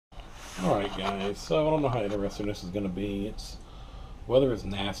Alright guys, so I don't know how interesting this is going to be. Weather is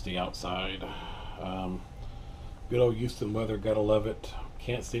nasty outside. Um, Good old Houston weather, gotta love it.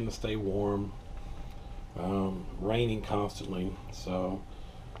 Can't seem to stay warm. Raining constantly, so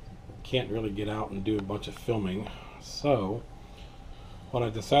can't really get out and do a bunch of filming. So what I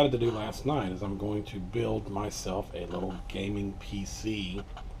decided to do last night is I'm going to build myself a little gaming PC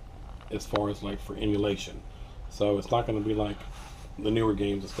as far as like for emulation. So it's not going to be like the newer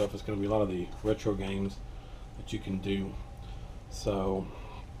games and stuff. It's going to be a lot of the retro games that you can do. So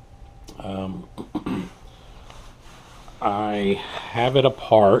um, I have it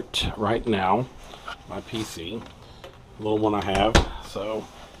apart right now, my PC, the little one I have. So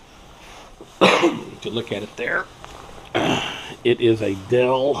to look at it there, it is a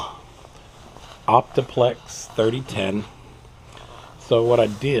Dell Optiplex 3010. So what I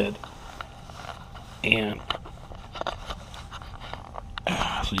did, and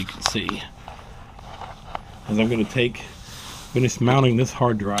so you can see, is I'm going to finish mounting this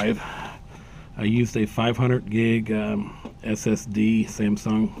hard drive. I used a 500 gig SSD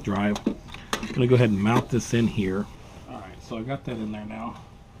Samsung drive. I'm going to go ahead and mount this in here. Alright, so I got that in there now.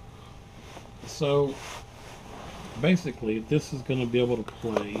 So basically, this is going to be able to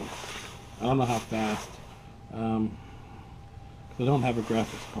play. I don't know how fast, because I don't have a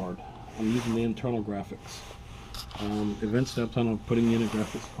graphics card. I'm using the internal graphics. Eventually, I'm planning on putting in a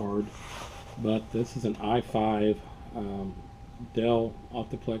graphics card, but this is an i5 Dell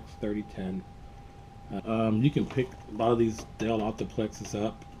Optiplex 3010. You can pick a lot of these Dell Optiplexes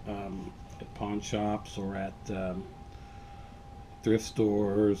up at pawn shops or at thrift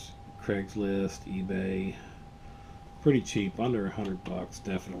stores, Craigslist, eBay. Pretty cheap, under $100,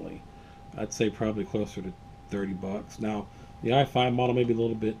 definitely. I'd say probably closer to $30. Now, the i5 model maybe a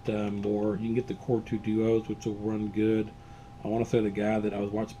little bit more. You can get the Core 2 Duos, which will run good. I want to say the guy that I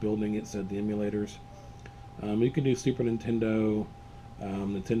was watching building it said the emulators. You can do Super Nintendo,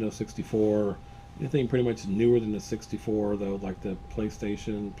 Nintendo 64, anything pretty much newer than the 64, though, like the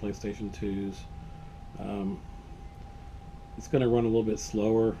PlayStation 2s. It's going to run a little bit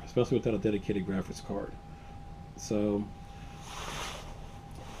slower, especially without a dedicated graphics card. So,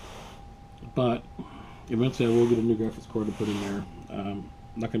 but eventually I will get a new graphics card to put in there.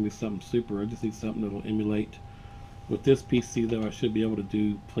 Not going to be something super, I just need something that will emulate. With this PC, though, I should be able to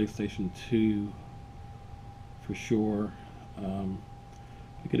do PlayStation 2 for sure.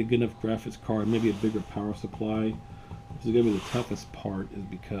 I get a good enough graphics card, maybe a bigger power supply. This is going to be the toughest part, is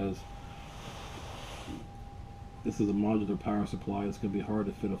because this is a modular power supply. It's going to be hard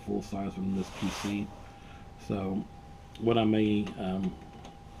to fit a full size from this PC. So what I may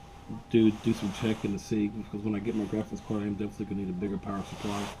do some checking to see, because when I get my graphics card, I'm definitely going to need a bigger power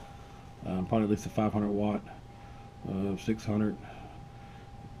supply. Probably at least a 500 watt, 600.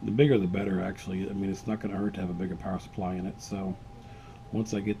 The bigger the better, actually. I mean, it's not going to hurt to have a bigger power supply in it. So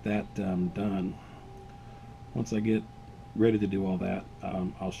once I get that done, once I get ready to do all that,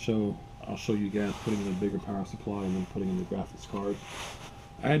 I'll show you guys putting in a bigger power supply and then putting in the graphics card.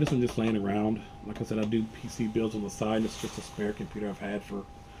 I had this one just laying around. Like I said, I do PC builds on the side. It's just a spare computer I've had for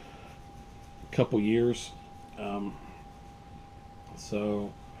a couple years. Um,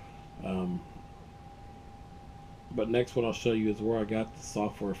 so, um, but next what I'll show you is where I got the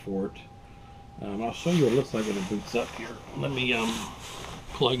software for it. I'll show you what it looks like when it boots up here. Let me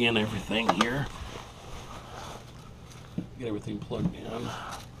plug in everything here. Get everything plugged in.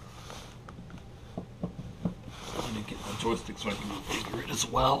 I need to get my joystick so I can configure it as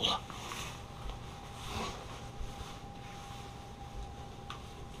well.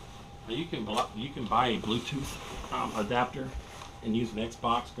 Now you can buy a Bluetooth adapter and use an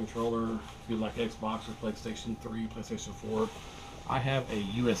Xbox controller if you like Xbox or PlayStation 3, PlayStation 4. I have a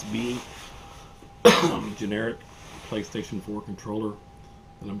USB generic PlayStation 4 controller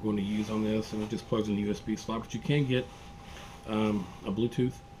that I'm going to use on this, and it just plugs in the USB slot. But you can get a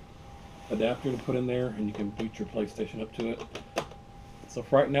Bluetooth adapter to put in there, and you can boot your PlayStation up to it. So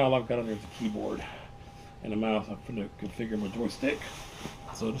for right now, all I've got on there is a keyboard and a mouse. I'm going to configure my joystick.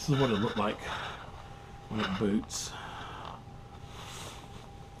 So this is what it looked like when it boots.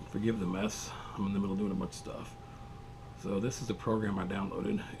 Forgive the mess. I'm in the middle of doing a bunch of stuff. So this is the program I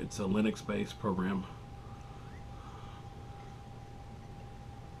downloaded. It's a Linux-based program.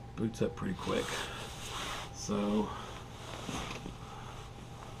 Boots up pretty quick. So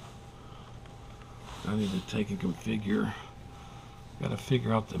I need to take and configure. Got to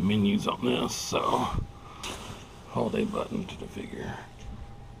figure out the menus on this. So hold a button to configure.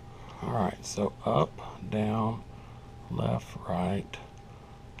 Alright, so up, down, left, right,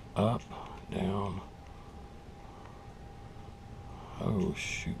 up, down. Oh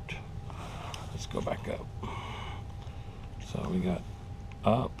shoot. Let's go back up. So we got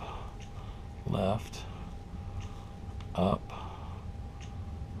up, left, up,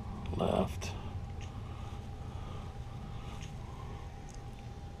 left,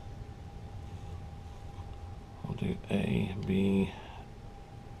 we'll do A, B,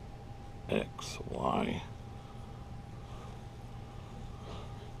 X, Y,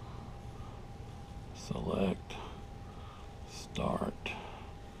 select, start,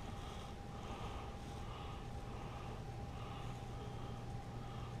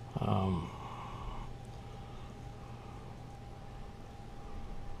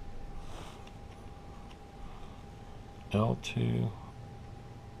 L2,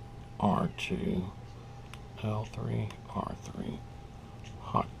 R2, L3, R3,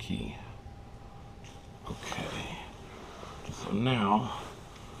 hotkey. Okay, so now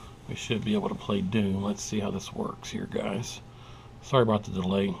we should be able to play Doom. Let's see how this works here, guys. Sorry about the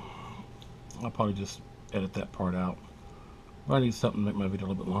delay. I'll probably just edit that part out. But I need something to make my video a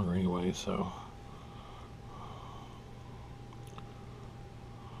little bit longer anyway, so.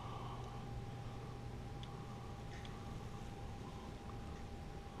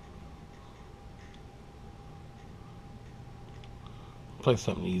 Play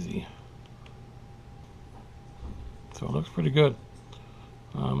something easy. So it looks pretty good.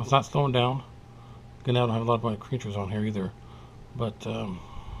 It's not slowing down. Again, I don't have a lot of my creatures on here either. But,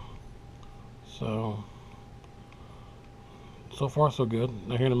 so far so good.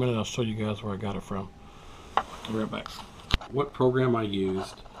 Now here in a minute I'll show you guys where I got it from. I'll be right back. What program I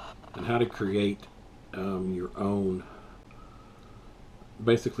used and how to create your own,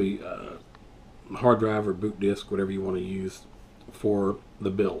 basically hard drive or boot disk, whatever you want to use for the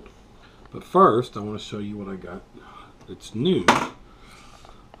build. But first I want to show you what I got. It's new.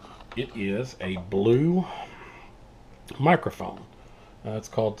 It is a blue microphone. It's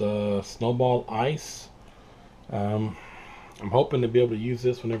called Snowball Ice. I'm hoping to be able to use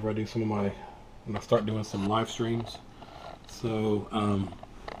this whenever I do when I start doing some live streams. So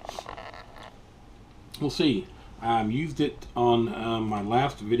we'll see. I used it on my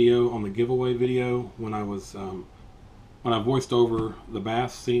last video, on the giveaway video, when I was when I voiced over the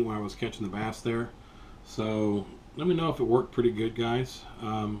bass scene, when I was catching the bass there. So let me know if it worked pretty good, guys.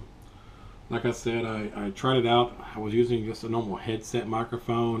 Like I said, I tried it out. I was using just a normal headset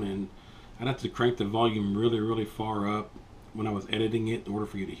microphone, and I'd have to crank the volume really far up when I was editing it in order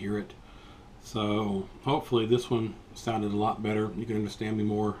for you to hear it. So hopefully this one sounded a lot better. You can understand me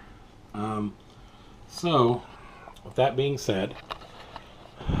more. So with that being said,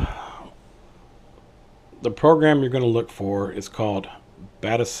 the program you're going to look for is called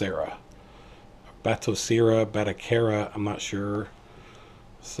Batocera. Batocera, I'm not sure.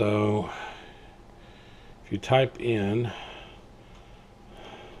 So if you type in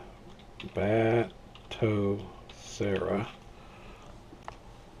Batocera,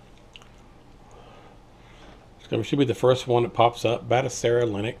 it should be the first one that pops up, Batocera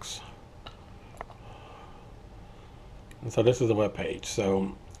Linux. And so this is the web page.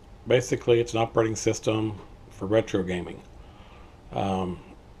 So basically it's an operating system for retro gaming. Kind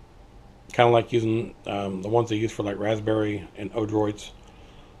of like using the ones they use for like Raspberry and Odroids.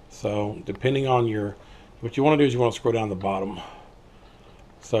 So depending on what you want to do is you want to scroll down the bottom.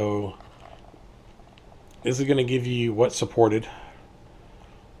 So this is going to give you what's supported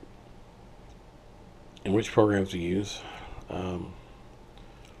and which programs to use. And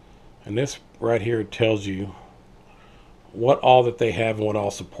this right here tells you what all that they have and what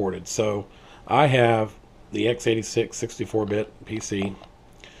all supported. So I have the x86 64-bit PC.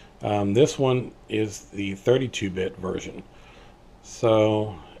 This one is the 32-bit version.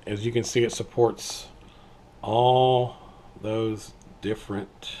 So as you can see, it supports all those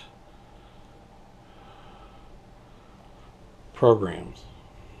different programs.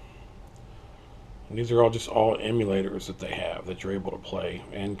 And these are all just all emulators that they have that you're able to play,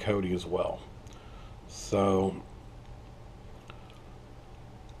 and Kodi as well. So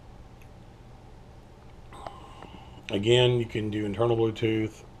again, you can do internal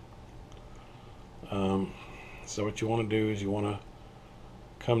Bluetooth. So what you want to do is you want to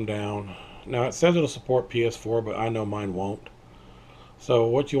come down. Now it says it'll support PS4, but I know mine won't. So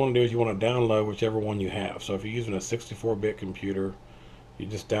what you want to do is you want to download whichever one you have. So if you're using a 64-bit computer, you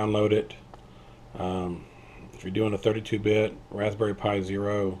just download it. If you're doing a 32-bit, Raspberry Pi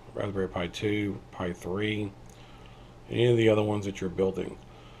 0, Raspberry Pi 2, Pi 3, any of the other ones that you're building.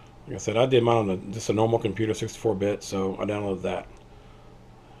 Like I said, I did mine on just a normal computer, 64-bit, so I downloaded that.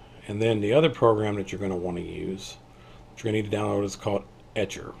 And then the other program that you're going to want to use, that you're going to need to download, is called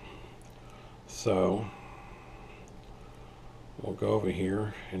Etcher. So we'll go over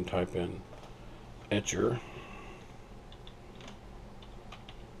here and type in etcher.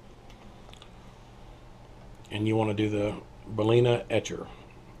 And you want to do the Bellina etcher.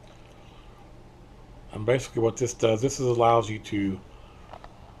 And basically what this does, allows you to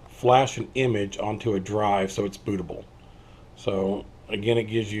flash an image onto a drive so it's bootable. So again, it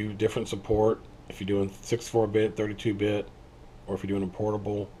gives you different support if you're doing 64-bit, 32-bit, or if you're doing a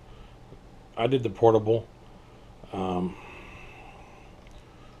portable. I did the portable.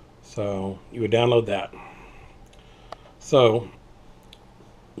 So you would download that. So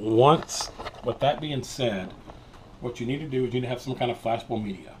with that being said, what you need to do is you need to have some kind of flashable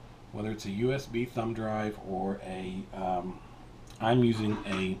media, whether it's a USB thumb drive or I'm using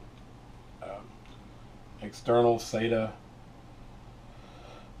a external SATA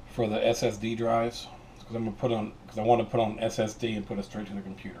for the SSD drives, because I want to put on SSD and put it straight to the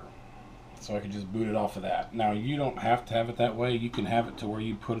computer, so I can just boot it off of that. Now you don't have to have it that way. You can have it to where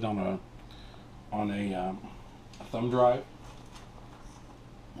you put it on a thumb drive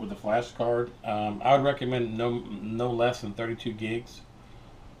with a flash card. I would recommend no less than 32 gigs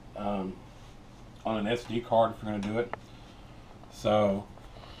on an SD card if you're going to do it. So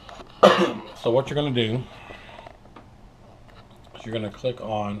what you're going to do is you're going to click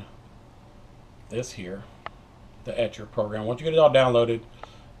on this here, the Etcher program. Once you get it all downloaded,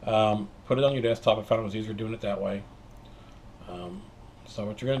 put it on your desktop. I found it was easier doing it that way. So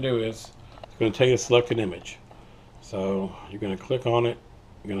what you're going to do is it's going to tell you to select an image. So you're going to click on it.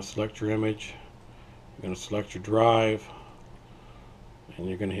 You're going to select your image. You're going to select your drive, and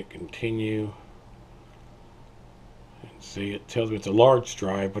you're going to hit continue. And see, it tells me it's a large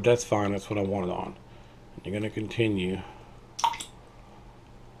drive, but that's fine. That's what I want it on. And you're going to continue.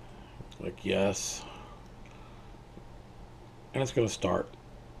 Click yes, and it's going to start.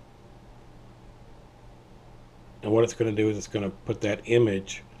 And what it's going to do is it's going to put that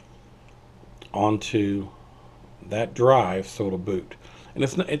image onto that drive so it'll boot. And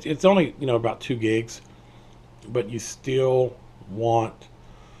it's only, you know, about 2 gigs, but you still want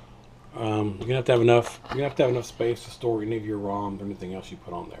you're gonna have to have enough space to store any of your ROMs or anything else you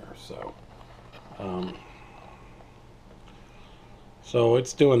put on there. So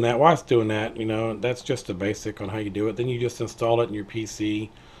it's doing that. While it's doing that, you know, that's just the basic on how you do it. Then you just install it in your PC.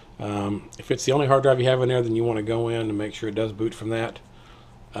 If it's the only hard drive you have in there, then you want to go in and make sure it does boot from that.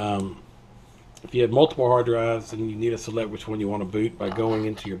 If you have multiple hard drives, then you need to select which one you want to boot by going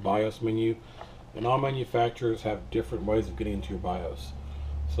into your BIOS menu. And all manufacturers have different ways of getting into your BIOS.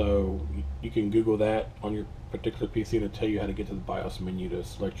 So you can Google that on your particular PC to tell you how to get to the BIOS menu to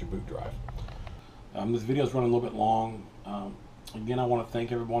select your boot drive. This video is running a little bit long. Again, I want to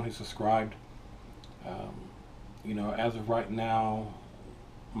thank everyone who subscribed. You know, as of right now,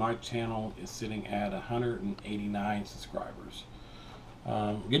 my channel is sitting at 189 subscribers.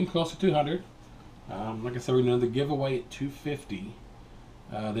 Getting close to 200. Like I said, we're going to do the giveaway at 250,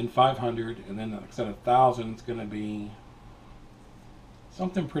 then 500, and then, like I said, 1,000. It's going to be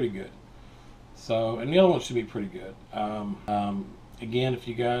something pretty good. So, and the other one should be pretty good. Again, if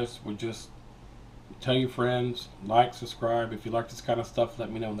you guys would just tell your friends, like, subscribe. If you like this kind of stuff,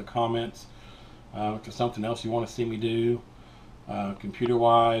 let me know in the comments. If there's something else you want to see me do,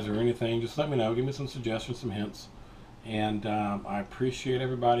 computer-wise or anything, just let me know. Give me some suggestions, some hints. And I appreciate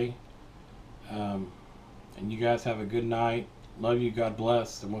everybody. And you guys have a good night. Love you. God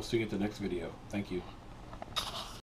bless. And we'll see you at the next video. Thank you.